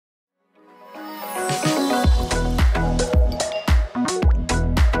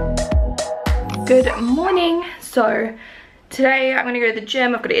Good morning. So today I'm gonna go to the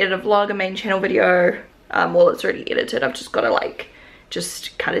gym. I've got to edit a vlog, a main channel video. Well, it's already edited. I've just got to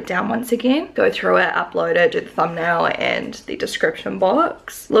just cut it down once again, go through it, upload it, do the thumbnail and the description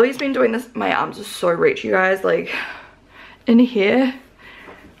box. Louie's been doing this. My arms are so rich, you guys, like in here.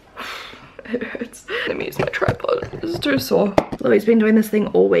 It hurts. Let me use my tripod. This is too sore. Louie's been doing this thing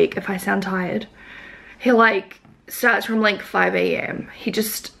all week. If I sound tired, he starts from 5 AM. He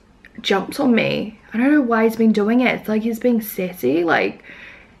just jumps on me. I don't know why he's been doing it. It's like he's being sassy.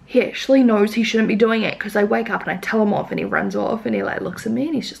 He actually knows he shouldn't be doing it, because I wake up and I tell him off and he runs off and he looks at me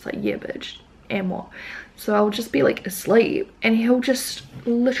and he's just like, yeah bitch, and what? So I'll just be asleep and he'll just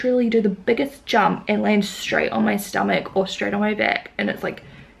literally do the biggest jump and land straight on my stomach or straight on my back, and it's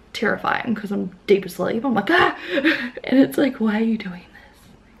terrifying because I'm deep asleep. I'm ah! And it's why are you doing this?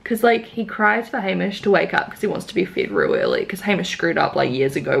 Because he cries for Hamish to wake up because he wants to be fed real early, because Hamish screwed up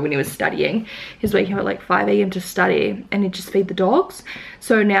years ago when he was studying. He was waking up at 5 AM to study and he'd just feed the dogs.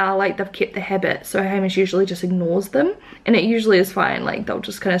 So now they've kept the habit, so Hamish usually just ignores them, and it usually is fine. They'll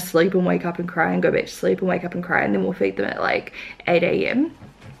just kind of sleep and wake up and cry and go back to sleep and wake up and cry, and then we'll feed them at 8 AM.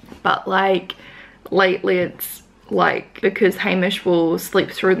 But lately it's because Hamish will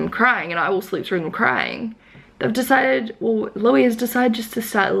sleep through them crying and I will sleep through them crying, they've decided, well, Louie has decided just to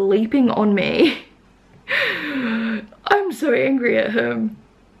start leaping on me. I'm so angry at him.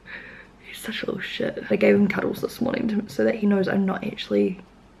 He's such a little shit. I gave him cuddles this morning so that he knows I'm not actually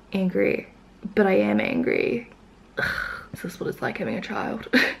angry, but I am angry. Ugh, is this what it's like having a child?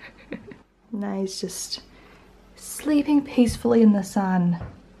 Now he's just sleeping peacefully in the sun.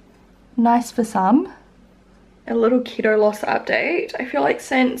 Nice for some. A little keto loss update. I feel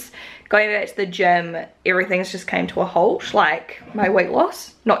since going back to the gym, everything's just came to a halt. My weight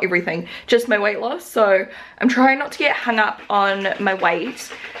loss, not everything, just my weight loss. So I'm trying not to get hung up on my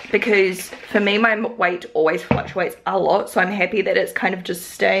weight, because for me my weight always fluctuates a lot, so I'm happy that it's kind of just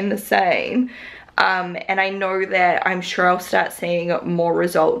staying the same. And I know that I'm sure I'll start seeing more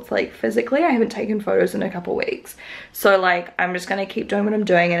results physically. I haven't taken photos in a couple weeks, so I'm just gonna keep doing what I'm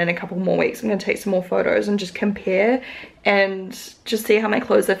doing, and in a couple more weeks I'm gonna take some more photos and just compare and just see how my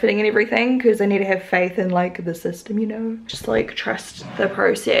clothes are fitting and everything, because I need to have faith in the system, you know, just trust the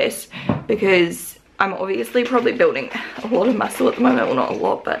process, because I'm obviously probably building a lot of muscle at the moment. Well, not a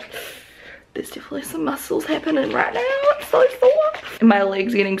lot, but there's definitely some muscles happening right now. It's so sore. And my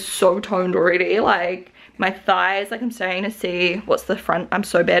legs getting so toned already. My thighs, I'm starting to see what's the front. I'm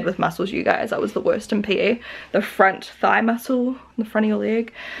so bad with muscles, you guys. I was the worst in PE. The front thigh muscle in the front of your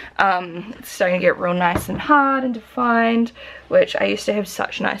leg. It's starting to get real nice and hard and defined, which I used to have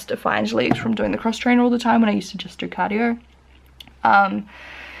such nice defined legs from doing the cross trainer all the time when I used to just do cardio.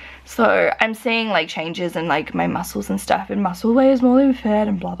 So I'm seeing changes in my muscles and stuff, and muscle weighs more than fat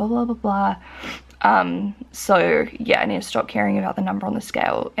and blah blah blah blah blah. So yeah, I need to stop caring about the number on the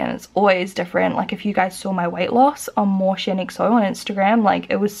scale, and it's always different. If you guys saw my weight loss on more Shaaanxo on Instagram,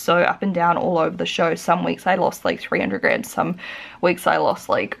 it was so up and down all over the show. Some weeks I lost 300 grams, some weeks I lost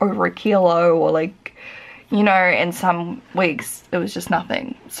over a kilo, or you know, and some weeks it was just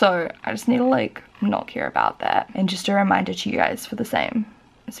nothing. So I just need to not care about that, and just a reminder to you guys for the same.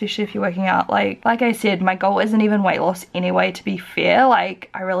 Especially if you're working out. Like I said, my goal isn't even weight loss anyway, to be fair. I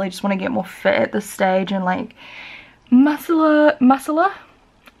really just want to get more fit at this stage and muscular,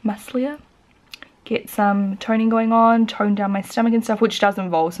 get some toning going on, tone down my stomach and stuff, which does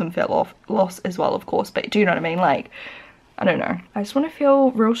involve some fat loss as well, of course. But do you know what I mean? I don't know, I just want to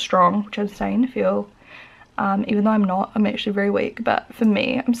feel real strong, which I'm starting to feel, even though I'm not. I'm actually very weak, but for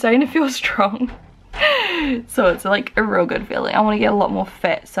me, I'm starting to feel strong. So it's a real good feeling. I want to get a lot more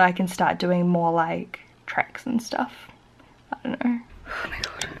fit so I can start doing more tracks and stuff. I don't know. Oh my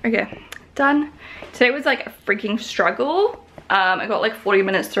god. Okay, done. Today was a freaking struggle. I got 40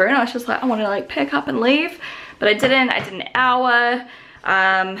 minutes through and I was just I want to pack up and leave, but I didn't. I did an hour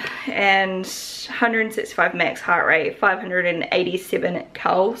and 165 max heart rate, 587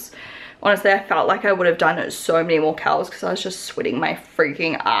 calories. Honestly, I felt like I would have done so many more calories because I was just sweating my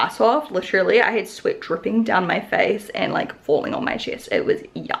freaking ass off. Literally, I had sweat dripping down my face and falling on my chest. It was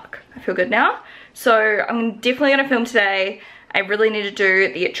yuck. I feel good now. So I'm definitely gonna film today. I really need to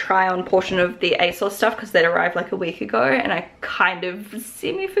do the try on portion of the ASOS stuff because that arrived a week ago and I kind of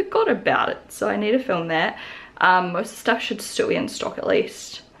semi forgot about it. So I need to film that. Most of the stuff should still be in stock at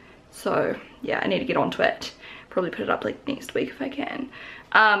least. So yeah, I need to get onto it. Probably put it up next week if I can.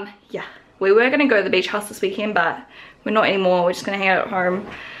 Yeah, we were gonna go to the beach house this weekend, but we're not anymore. We're just gonna hang out at home.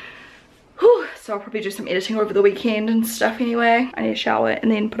 Whew, so I'll probably do some editing over the weekend and stuff anyway. I need to shower and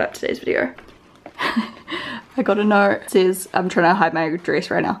then put up today's video. I got a note. It says, I'm trying to hide my dress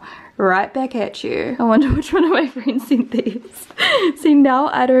right now. Right back at you. I wonder which one of my friends sent these. See, now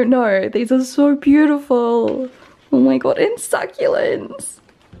I don't know. These are so beautiful. Oh my god, and succulents.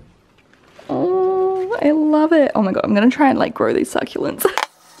 Oh, I love it. Oh my god, I'm gonna try and like grow these succulents.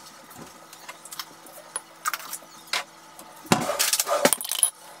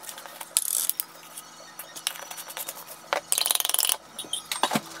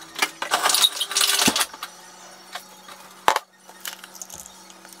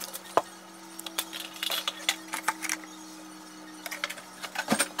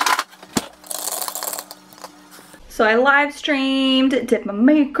 So I live streamed, did my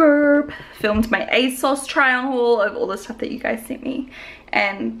makeup, filmed my ASOS try on haul of all the stuff that you guys sent me.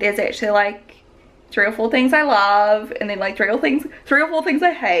 And there's actually like 3 or 4 things I love and then like 3 or 4 things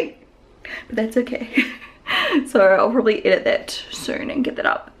I hate. But that's okay. So I'll probably edit that soon and get that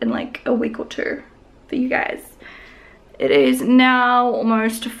up in like a week or 2 for you guys. It is now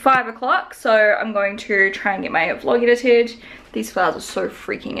almost 5 o'clock, so I'm going to try and get my vlog edited. These flowers are so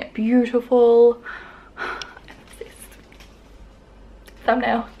freaking beautiful.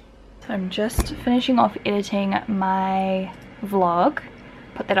 Thumbnail. So I'm just finishing off editing my vlog.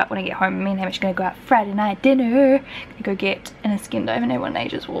 Put that up when I get home. Me and Hamish are gonna go out Friday night dinner. Gonna go get an skin. I haven't had one in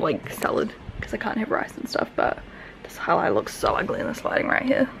ages. Well, like salad, because I can't have rice and stuff. But this highlight looks so ugly in this lighting right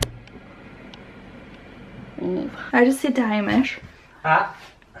here. Ooh. I just said to Hamish that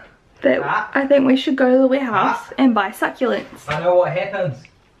I think we should go to the warehouse and buy succulents. I know what happens.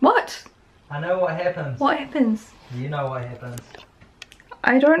 What? I know what happens. What happens? You know what happens.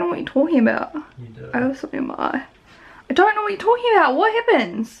 I don't know what you're talking about. You do. I have something in my eye. I don't know what you're talking about. What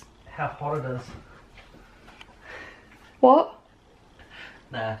happens? How hot it is. What?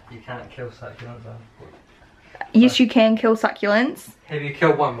 Nah, you can't kill succulents. Yes, you can kill succulents. Have you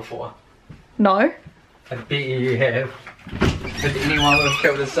killed one before? No. I bet you have. If anyone would have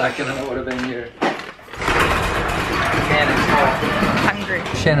killed a succulent, it would have been you. Man, it's hot. Hungry.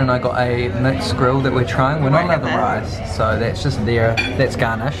 Shannon and I got a mixed grill that we're trying. We're not allowed the rice, so that's just there. That's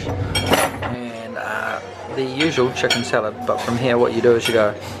garnish. And the usual chicken salad, but from here what you do is you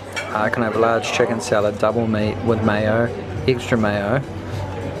go, can I have a large chicken salad, double meat with mayo, extra mayo,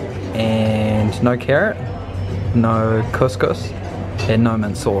 and no carrot, no couscous, and no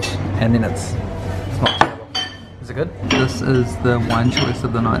mint sauce. And then it's not terrible. Is it good? This is the wine choice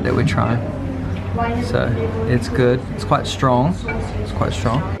of the night that we're trying. So it's good. It's quite strong. It's quite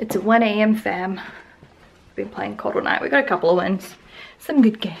strong. It's 1 AM fam. Been playing COD all night. We got a couple of wins. Some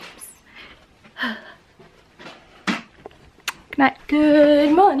good games. Good night.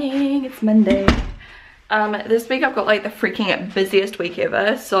 Good morning. It's Monday. This week I've got like the freaking busiest week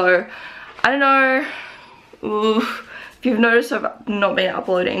ever. So I don't know. Ooh, if you've noticed, I've not been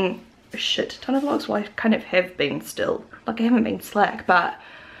uploading a shit ton of vlogs. Well, I kind of have been still. Like I haven't been slack, but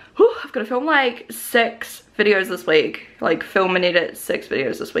I've got to film like 6 videos this week. Like film and edit 6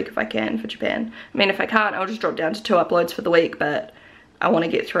 videos this week if I can for Japan. I mean, if I can't, I'll just drop down to 2 uploads for the week, but I want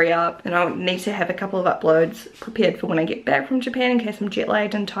to get 3 up, and I'll need to have a couple of uploads prepared for when I get back from Japan in case I'm jet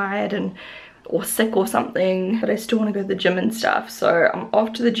lagged and tired and or sick or something. But I still want to go to the gym and stuff, so I'm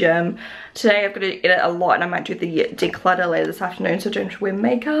off to the gym. Today I've got to edit a lot, and I might do the declutter later this afternoon, so I don't have to wear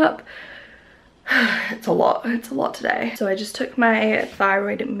makeup. It's a lot today. So I just took my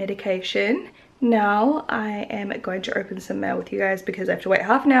thyroid medication. Now I am going to open some mail with you guys because I have to wait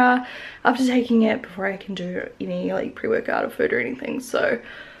half an hour after taking it before I can do any like pre-workout or food or anything. So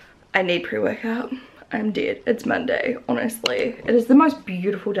I need pre-workout. I'm dead. It's Monday, honestly. It is the most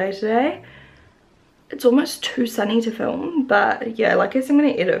beautiful day today. It's almost too sunny to film, but yeah, like I said, I'm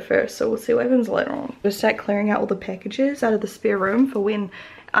gonna edit first, so we'll see what happens later on. We'll start clearing out all the packages out of the spare room for when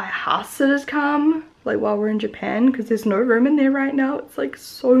our house sitters come, like while we're in Japan, because there's no room in there right now. It's like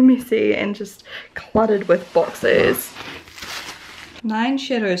so messy and just cluttered with boxes. 9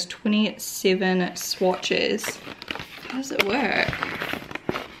 shadows, 27 swatches. How does it work?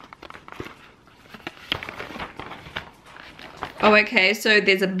 Oh, okay, so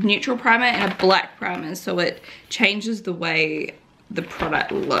there's a neutral primer and a black primer, so it changes the way the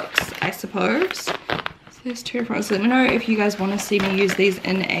product looks, I suppose. So there's 2 different ones. So let me know if you guys want to see me use these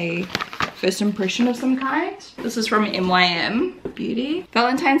in a first impression of some kind. This is from MYM Beauty.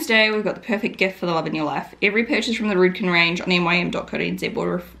 Valentine's Day, we've got the perfect gift for the love in your life. Every purchase from the Rudkin range on mym.co.nz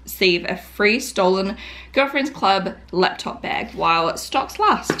will receive a free stolen Girlfriends Club laptop bag while stocks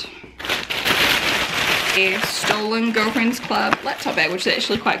last. A stolen Girlfriends Club laptop bag, which is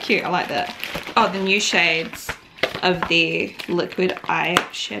actually quite cute. I like that. Oh, the new shades. of the liquid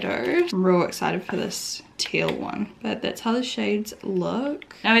eyeshadow. I'm real excited for this teal one, but that's how the shades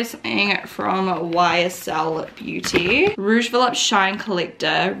look. Now here's something from YSL Beauty. Rouge Volupte Shine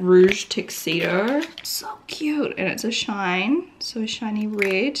Collector Rouge Tuxedo. So cute, and it's a shine, so shiny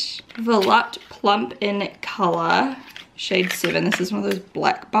red. Volupte Plump in Color, shade 7. This is one of those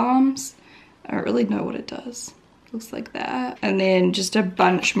black balms. I don't really know what it does. Looks like that. And then just a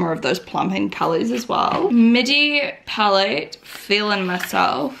bunch more of those plumping colors as well. Midi palette, Feeling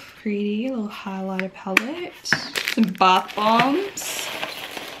Myself. Pretty little highlighter palette. Some bath bombs.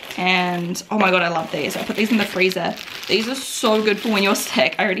 And oh my god, I love these. I put these in the freezer. These are so good for when you're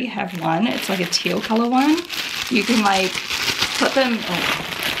sick. I already have one. It's like a teal color one. You can like put them, oh,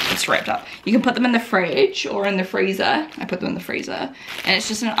 it's wrapped up. You can put them in the fridge or in the freezer. I put them in the freezer. And it's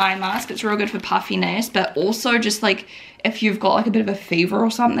just an eye mask. It's real good for puffiness, but also just like if you've got like a bit of a fever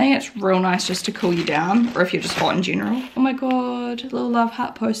or something, it's real nice just to cool you down, or if you're just hot in general. Oh my god, little love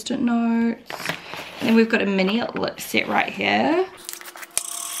heart post-it notes. And then we've got a mini lip set right here.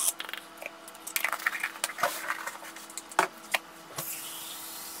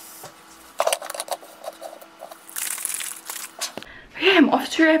 Yeah, I'm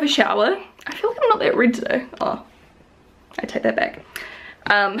off to have a shower. I feel like I'm not that red today. Oh, I take that back.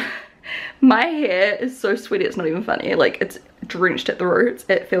 My hair is so sweaty, it's not even funny. Like, it's drenched at the roots.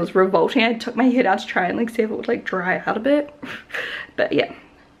 It feels revolting. I took my hair down to try and like see if it would like dry out a bit. But yeah,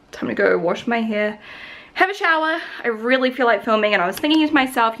 time to go wash my hair, have a shower. I really feel like filming, and I was thinking to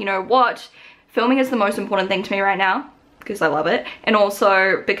myself, you know what? Filming is the most important thing to me right now, because I love it, and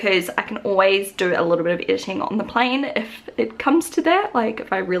also because I can always do a little bit of editing on the plane if it comes to that. Like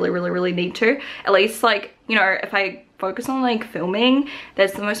if I really need to, at least like, you know, if I focus on like filming,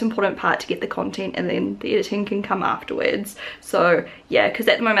 that's the most important part, to get the content, and then the editing can come afterwards. So yeah, because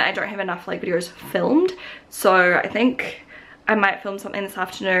at the moment I don't have enough like videos filmed, so I think I might film something this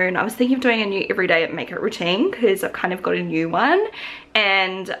afternoon. I was thinking of doing a new everyday makeup routine because I've kind of got a new one,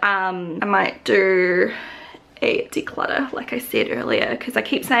 and I might do a declutter like I said earlier, because I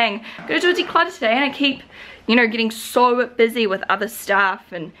keep saying I'm gonna do a declutter today, and I keep, you know, getting so busy with other stuff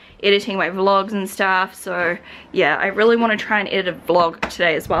and editing my vlogs and stuff. So yeah, I really want to try and edit a vlog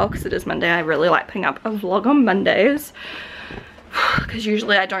today as well, because it is Monday. I really like putting up a vlog on Mondays, because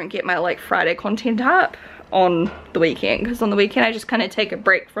usually I don't get my like Friday content up on the weekend, because on the weekend I just kind of take a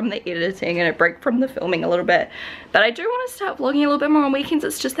break from the editing and a break from the filming a little bit. But I do want to start vlogging a little bit more on weekends.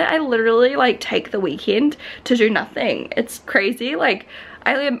 It's just that I literally like take the weekend to do nothing. It's crazy. Like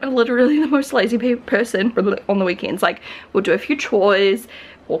I am literally the most lazy person on the weekends. Like we'll do a few chores,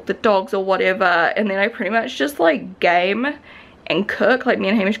 walk the dogs or whatever, and then I pretty much just like game and cook. Like me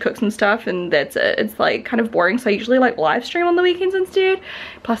and Hamish cook some stuff, and that's it. It's like kind of boring, so I usually like live stream on the weekends instead.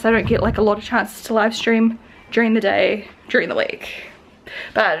 Plus I don't get like a lot of chances to live stream during the day, during the week.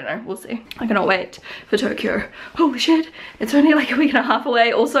 But I don't know, we'll see. I cannot wait for Tokyo. Holy shit, it's only like a week and a half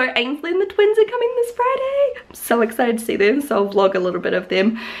away. Also, Ainsley and the twins are coming this Friday. I'm so excited to see them, so I'll vlog a little bit of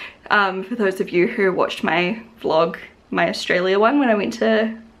them. For those of you who watched my vlog, my Australia one, when I went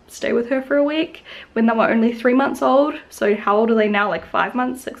to stay with her for a week, when they were only 3 months old. So how old are they now? Like 5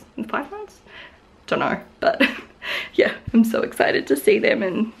 months, 5 months? Don't know, but yeah, I'm so excited to see them,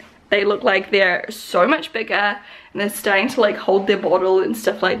 and they look like they're so much bigger, and they're starting to like hold their bottle and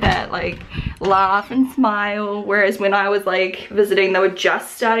stuff like that, like laugh and smile. Whereas when I was like visiting, they were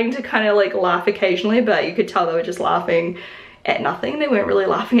just starting to kind of like laugh occasionally, but you could tell they were just laughing at nothing. They weren't really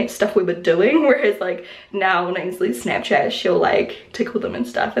laughing at stuff we were doing. Whereas like now on Ainsley's Snapchat, she'll like tickle them and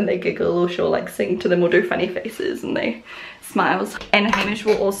stuff, and they giggle, or she'll like sing to them or do funny faces, and they smiles. And Hamish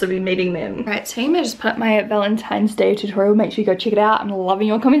will also be meeting them. Right team, I just put up my Valentine's Day tutorial. Make sure you go check it out. I'm loving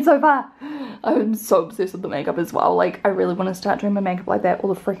your comments so far. I'm so obsessed with the makeup as well. Like I really want to start doing my makeup like that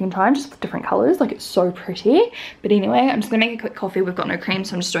all the freaking time, just with different colors. Like it's so pretty. But anyway, I'm just gonna make a quick coffee. We've got no cream,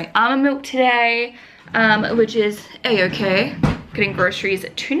 so I'm just doing almond milk today, which is a-okay. Getting groceries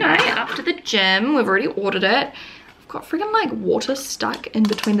tonight after the gym. We've already ordered it. I've got freaking like water stuck in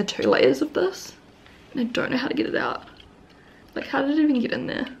between the 2 layers of this, and I don't know how to get it out. Like how did it even get in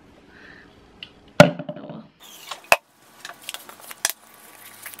there? Oh well.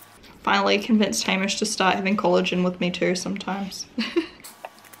 Finally convinced Hamish to start having collagen with me too sometimes.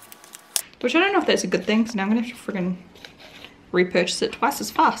 Which I don't know if that's a good thing, because now I'm gonna have to friggin' repurchase it twice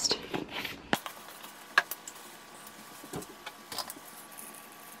as fast.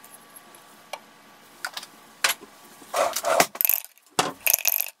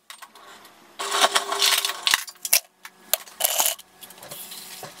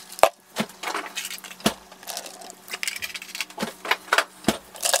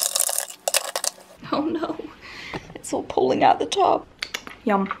 it's all pulling out the top.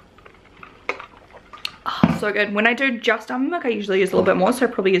 Yum. Oh, so good. When I do just almond milk, I usually use a little bit more, so I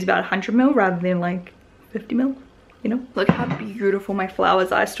probably use about 100 ml rather than like 50 ml. You know, look how beautiful my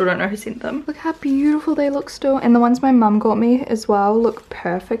flowers are. I still don't know who sent them. Look how beautiful they look still. And the ones my mum got me as well look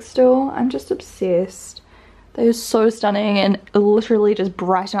perfect still. I'm just obsessed. They are so stunning and literally just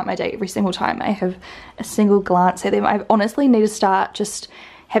brighten up my day every single time I have a single glance at them. I honestly need to start just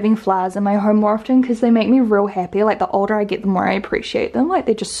having flowers in my home more often because they make me real happy. Like the older I get, the more I appreciate them. Like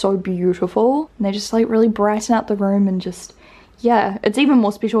they're just so beautiful and they just like really brighten up the room and just, yeah, it's even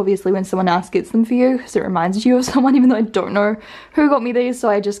more special obviously when someone else gets them for you because it reminds you of someone, even though I don't know who got me these, so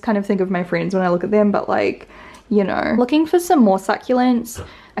I just kind of think of my friends when I look at them. But like, you know, looking for some more succulents.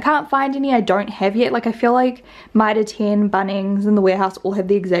 I can't find any I don't have yet. Like I feel like Mitre 10, Bunnings and the Warehouse all have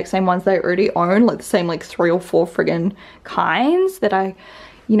the exact same ones they already own, like the same like 3 or 4 friggin' kinds that I,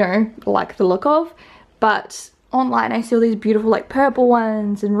 you know, like the look of. But online I see all these beautiful like purple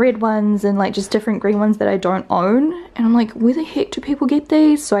ones and red ones and like just different green ones that I don't own, and I'm like, where the heck do people get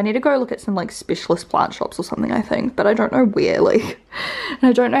these? So I need to go look at some like specialist plant shops or something, I think, but I don't know where, like, and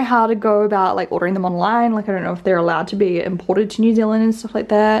I don't know how to go about like ordering them online. Like I don't know if they're allowed to be imported to New Zealand and stuff like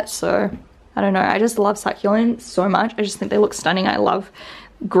that. So I don't know. I just love succulents so much. I just think they look stunning. I love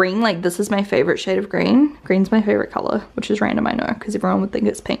green. Like this is my favorite shade of green. Green's my favorite color, which is random, I know, because everyone would think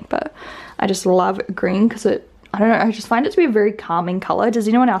it's pink, but I just love green because it, I don't know, I just find it to be a very calming color. Does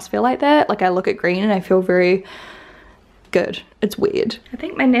anyone else feel like that? Like I look at green and I feel very good. It's weird. I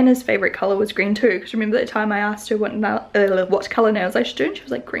think my Nana's favorite color was green too, because remember that time I asked her what color nails I should do and she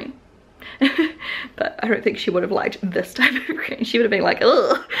was like green. But I don't think she would have liked this type of green. She would have been like,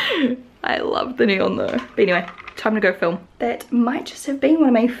 ugh. I love the neon though. But anyway, time to go film. That might just have been one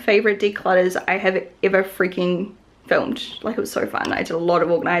of my favorite declutters I have ever freaking filmed. Like it was so fun. I did a lot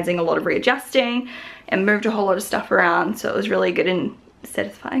of organizing, a lot of readjusting, and moved a whole lot of stuff around, so it was really good and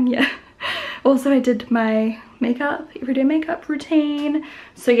satisfying. Yeah. Also I did my makeup, everyday makeup routine.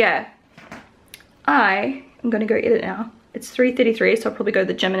 So yeah, I am gonna go edit now. It's 3:33, so I'll probably go to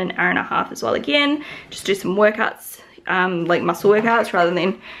the gym in an hour and a half as well again. Just do some workouts, like muscle workouts rather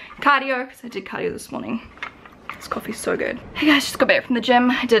than cardio, because I did cardio this morning. This coffee's so good. Hey guys, just got back from the gym.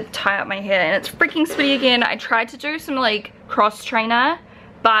 I did tie up my hair and it's freaking sweaty again. I tried to do some like cross trainer,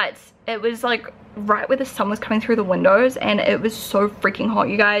 but it was like right where the sun was coming through the windows and it was so freaking hot,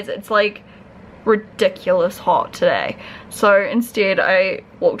 you guys. It's like ridiculous hot today. So instead I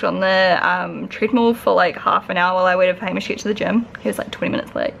walked on the treadmill for like half an hour while I waited for Hamish to get to the gym. He was like 20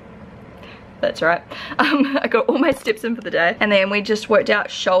 minutes late. That's right. I got all my steps in for the day, and then we just worked out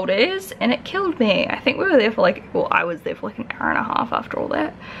shoulders and it killed me. I think we were there for like, well, I was there for like an hour and a half after all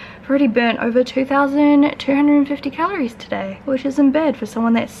that. I've already burnt over 2,250 calories today, which isn't bad for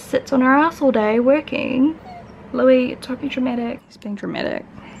someone that sits on her ass all day working. Louis, don't be dramatic. He's being dramatic.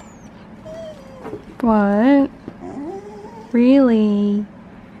 What? Really?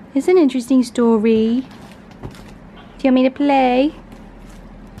 It's an interesting story. Do you want me to play?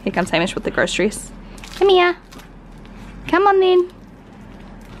 Here comes Hamish with the groceries. Come here. Come on then.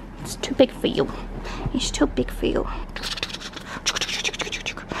 It's too big for you. It's too big for you. Are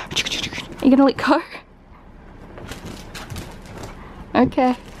you gonna let go?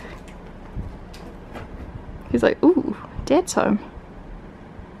 Okay. He's like, ooh, Dad's home.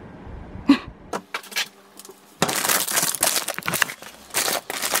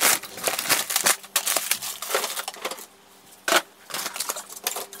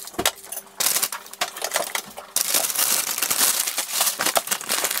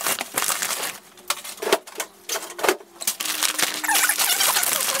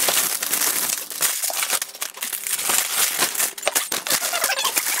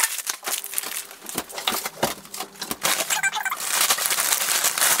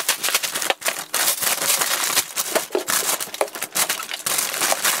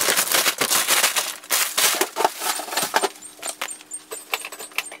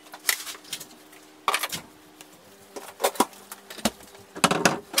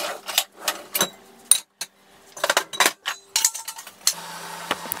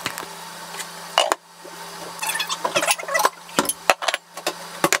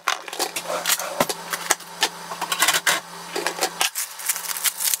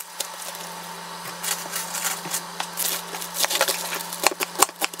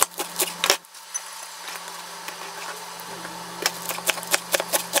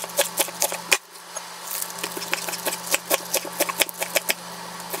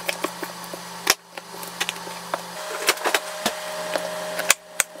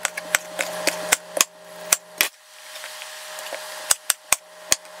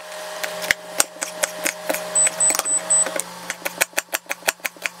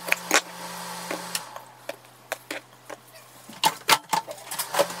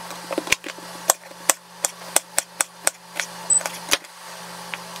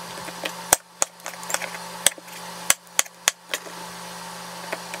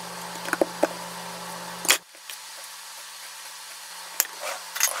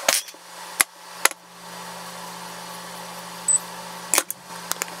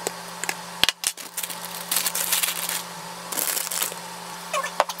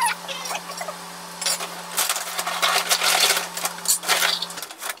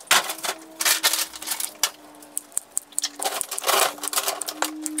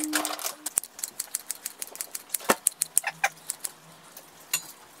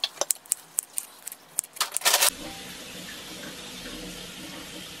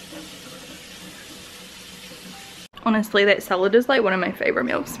 Honestly, that salad is like one of my favorite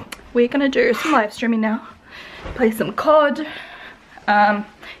meals. We're gonna do some live streaming now, play some COD.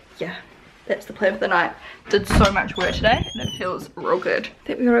 Yeah, that's the plan for the night. Did so much work today and it feels real good. I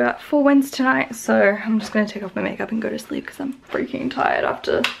think we got about 4 wins tonight, so I'm just gonna take off my makeup and go to sleep because I'm freaking tired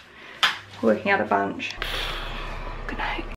after working out a bunch. Good night.